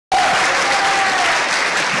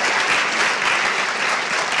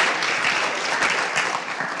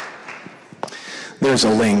there's a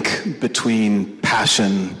link between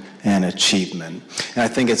passion and achievement. And I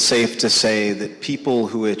think it's safe to say that people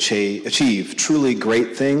who achieve truly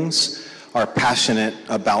great things are passionate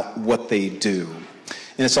about what they do.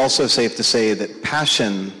 And it's also safe to say that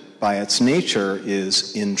passion, by its nature,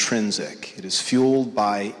 is intrinsic. It is fueled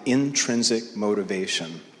by intrinsic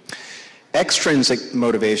motivation. Extrinsic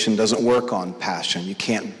motivation doesn't work on passion. You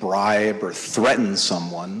can't bribe or threaten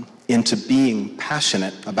someone into being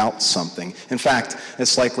passionate about something. In fact,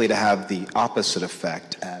 it's likely to have the opposite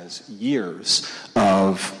effect, as years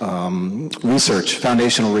of research,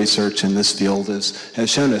 foundational research in this field has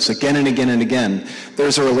shown us again and again and again.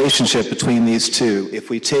 There's a relationship between these two. If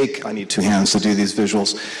we take, I need two hands to do these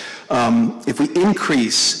visuals. If we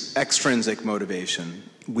increase extrinsic motivation,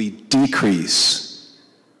 we decrease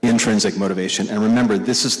intrinsic motivation. And remember,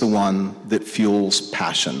 this is the one that fuels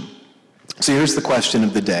passion. So here's the question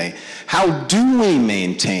of the day. How do we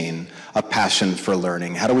maintain a passion for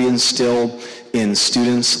learning? How do we instill in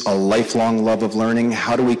students a lifelong love of learning?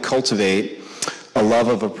 How do we cultivate a love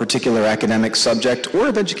of a particular academic subject or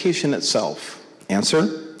of education itself?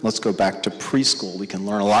 Answer, let's go back to preschool. We can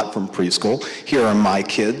learn a lot from preschool. Here are my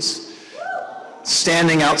kids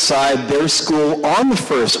standing outside their school on the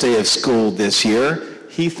first day of school this year.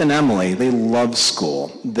 Heath and Emily, they love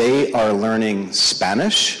school. They are learning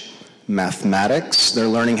Spanish, mathematics. They're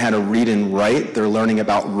learning how to read and write. They're learning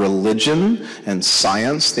about religion and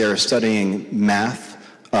science. They are studying math,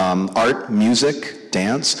 art, music,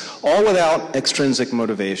 dance, all without extrinsic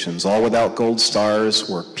motivations, all without gold stars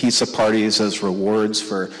or pizza parties as rewards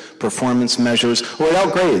for performance measures, or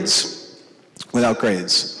without grades. Without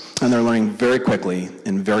grades. And they're learning very quickly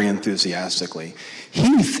and very enthusiastically.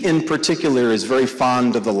 Heath, in particular, is very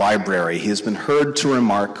fond of the library. He has been heard to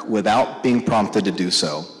remark, without being prompted to do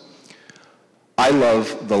so, I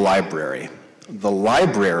love the library. The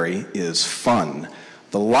library is fun.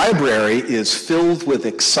 The library is filled with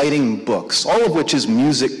exciting books, all of which is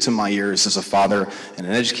music to my ears as a father and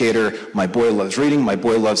an educator. My boy loves reading. My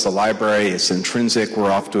boy loves the library. It's intrinsic.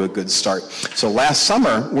 We're off to a good start. So last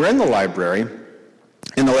summer, we're in the library,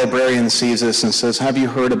 and the librarian sees us and says, have you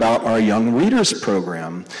heard about our Young Readers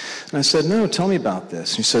program? And I said, no, tell me about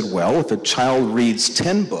this. He said, well, if a child reads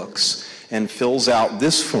 10 books and fills out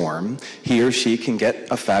this form, he or she can get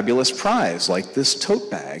a fabulous prize, like this tote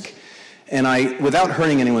bag. And I, without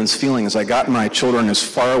hurting anyone's feelings, I got my children as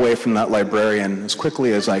far away from that librarian as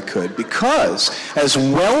quickly as I could, because as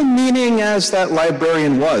well-meaning as that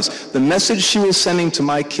librarian was, the message she was sending to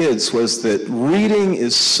my kids was that reading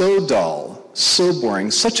is so dull, so boring,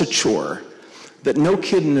 such a chore, that no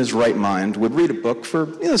kid in his right mind would read a book for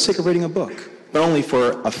the sake of reading a book, but only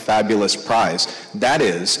for a fabulous prize. That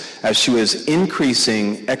is, as she was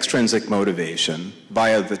increasing extrinsic motivation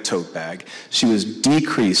via the tote bag, she was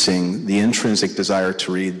decreasing the intrinsic desire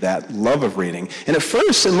to read, that love of reading. And at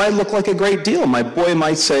first, it might look like a great deal. My boy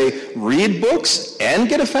might say, read books and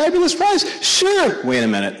get a fabulous prize? Sure. Wait a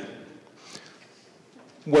minute.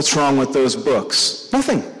 What's wrong with those books?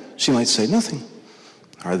 Nothing. She might say, nothing.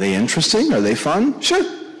 Are they interesting? Are they fun?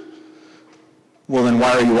 Sure. Well, then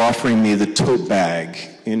why are you offering me the tote bag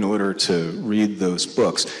in order to read those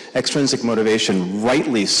books? Extrinsic motivation,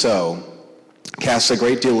 rightly so, casts a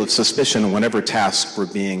great deal of suspicion on whatever tasks we're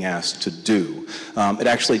being asked to do. It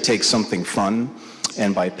actually takes something fun,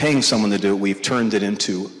 and by paying someone to do it, we've turned it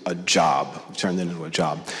into a job.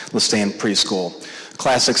 Let's stay in preschool.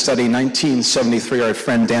 Classic study, 1973, our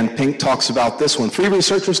friend Dan Pink talks about this one. 3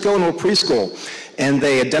 researchers go into a preschool, and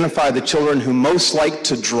they identify the children who most like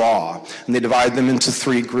to draw, and they divide them into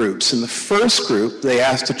 3 groups. In the first group, they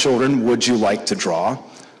ask the children, would you like to draw?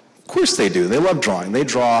 Of course they do. They love drawing. They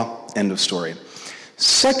draw, end of story.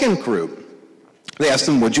 Second group, they ask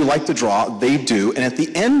them, would you like to draw? They do, and at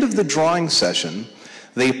the end of the drawing session,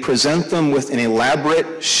 they present them with an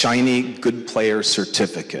elaborate, shiny, good player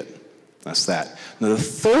certificate. That's that. Now, the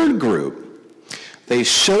third group, they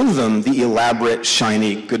show them the elaborate,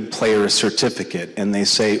 shiny, good player certificate, and they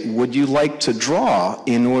say, would you like to draw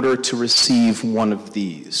in order to receive one of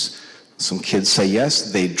these? Some kids say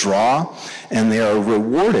yes, they draw, and they are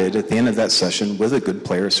rewarded at the end of that session with a good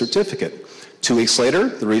player certificate. 2 weeks later,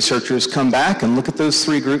 the researchers come back and look at those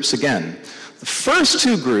 3 groups again. The first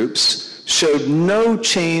 2 groups showed no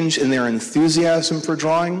change in their enthusiasm for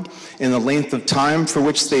drawing, in the length of time for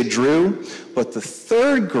which they drew, but the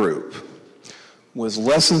third group was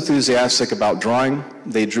less enthusiastic about drawing.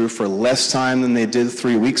 They drew for less time than they did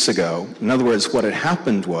 3 weeks ago. In other words, what had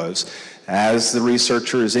happened was, as the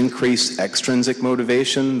researchers increased extrinsic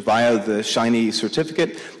motivation via the shiny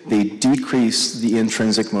certificate, they decreased the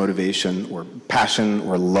intrinsic motivation or passion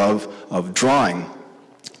or love of drawing.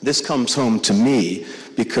 This comes home to me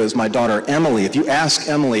because my daughter Emily, if you ask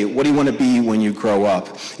Emily, what do you want to be when you grow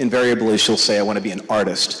up? Invariably she'll say, I want to be an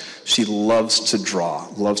artist. She loves to draw,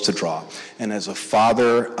 loves to draw. And as a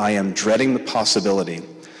father, I am dreading the possibility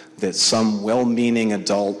that some well-meaning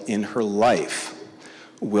adult in her life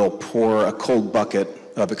will pour a cold bucket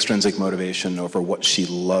of extrinsic motivation over what she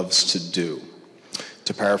loves to do.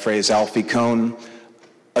 To paraphrase Alfie Kohn,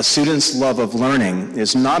 a student's love of learning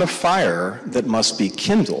is not a fire that must be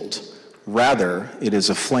kindled. Rather, it is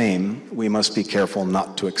a flame we must be careful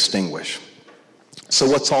not to extinguish. So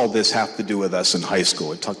what's all this have to do with us in high school?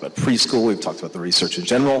 We've talked about preschool, we've talked about the research in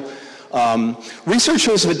general.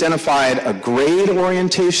 Researchers have identified a grade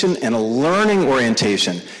orientation and a learning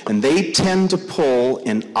orientation, and they tend to pull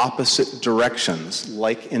in opposite directions,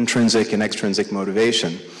 like intrinsic and extrinsic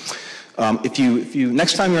motivation. If you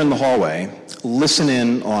next time you're in the hallway, listen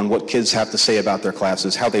in on what kids have to say about their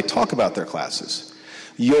classes, how they talk about their classes.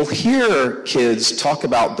 You'll hear kids talk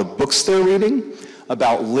about the books they're reading,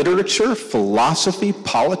 about literature, philosophy,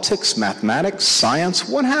 politics, mathematics, science,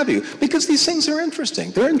 what have you, because these things are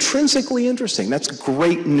interesting. They're intrinsically interesting. That's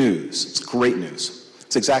great news. It's great news.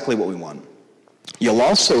 It's exactly what we want. You'll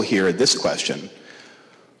also hear this question: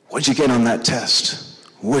 what'd you get on that test?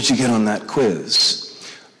 What'd you get on that quiz?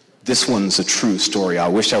 This one's a true story. I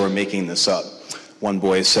wish I were making this up. One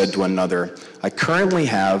boy said to another, I currently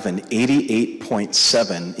have an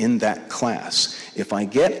 88.7 in that class. If I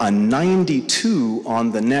get a 92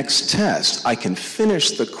 on the next test, I can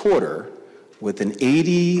finish the quarter with an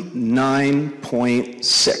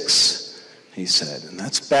 89.6, he said. And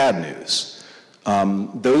that's bad news.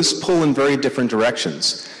 Those pull in very different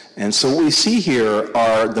directions. And so what we see here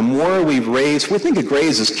are the more we raise, we think of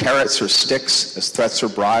grades as carrots or sticks, as threats or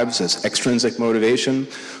bribes, as extrinsic motivation.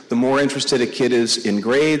 The more interested a kid is in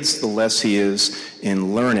grades, the less he is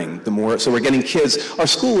in learning. So we're getting kids, our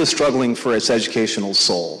school is struggling for its educational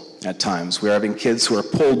soul at times. We're having kids who are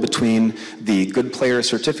pulled between the good player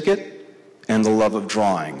certificate and the love of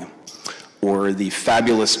drawing, or the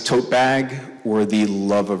fabulous tote bag, or the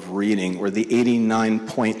love of reading, or the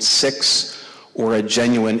 89.6, or a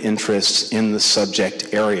genuine interest in the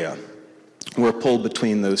subject area. We're pulled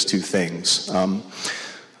between those two things.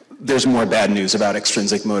 There's more bad news about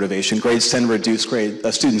extrinsic motivation. Grades tend to reduce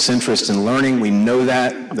a student's interest in learning. We know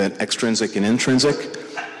that extrinsic and intrinsic.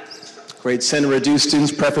 Grades tend to reduce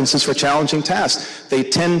students' preferences for challenging tasks. They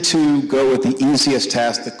tend to go with the easiest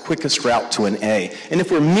task, the quickest route to an A. And if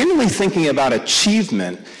we're merely thinking about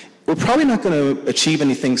achievement, we're probably not going to achieve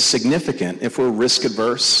anything significant if we're risk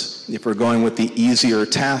adverse, if we're going with the easier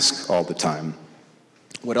task all the time.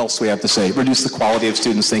 What else do we have to say? Reduce the quality of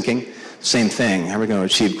students' thinking. Same thing. How are we going to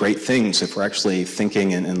achieve great things if we're actually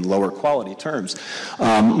thinking in lower quality terms?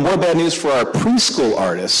 More bad news for our preschool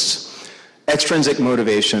artists. Extrinsic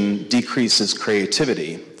motivation decreases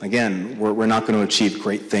creativity. Again, we're not going to achieve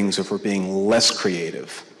great things if we're being less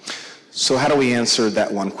creative. So how do we answer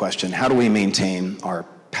that one question? How do we maintain our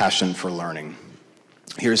passion for learning?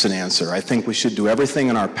 Here's an answer. I think we should do everything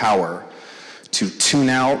in our power to tune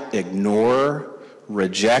out, ignore,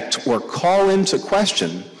 reject, or call into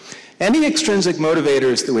question any extrinsic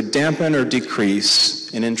motivators that would dampen or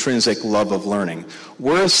decrease an intrinsic love of learning.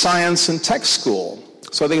 We're a science and tech school,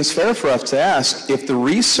 so I think it's fair for us to ask, if the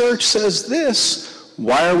research says this,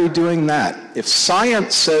 why are we doing that? If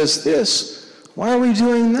science says this, why are we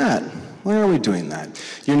doing that? Why are we doing that?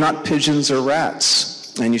 You're not pigeons or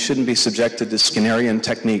rats, and you shouldn't be subjected to Skinnerian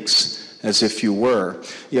techniques as if you were.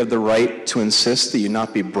 You have the right to insist that you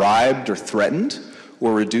not be bribed or threatened,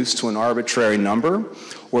 or reduced to an arbitrary number,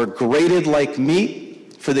 or graded like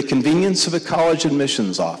meat for the convenience of a college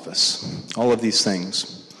admissions office. All of these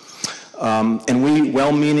things. And we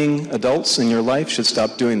well-meaning adults in your life should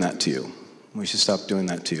stop doing that to you. We should stop doing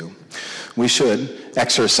that to you. We should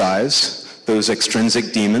exercise those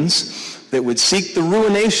extrinsic demons that would seek the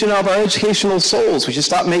ruination of our educational souls. We should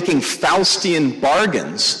stop making Faustian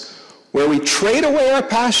bargains where we trade away our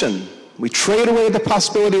passion. We trade away the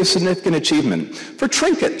possibility of significant achievement for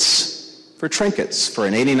trinkets, for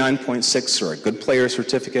an 89.6 or a good player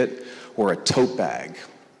certificate or a tote bag.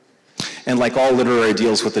 And like all literary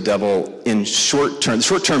deals with the devil, in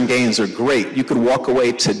short-term gains are great. You could walk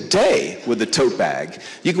away today with a tote bag.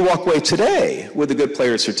 You could walk away today with a good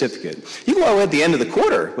player certificate. You can walk away at the end of the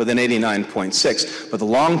quarter with an 89.6, but the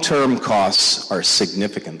long-term costs are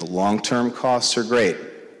significant. The long-term costs are great.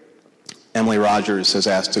 Emily Rogers has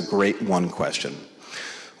asked a great one question.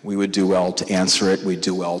 We would do well to answer it. We'd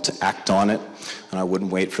do well to act on it. And I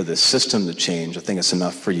wouldn't wait for this system to change. I think it's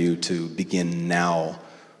enough for you to begin now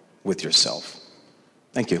with yourself.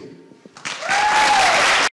 Thank you.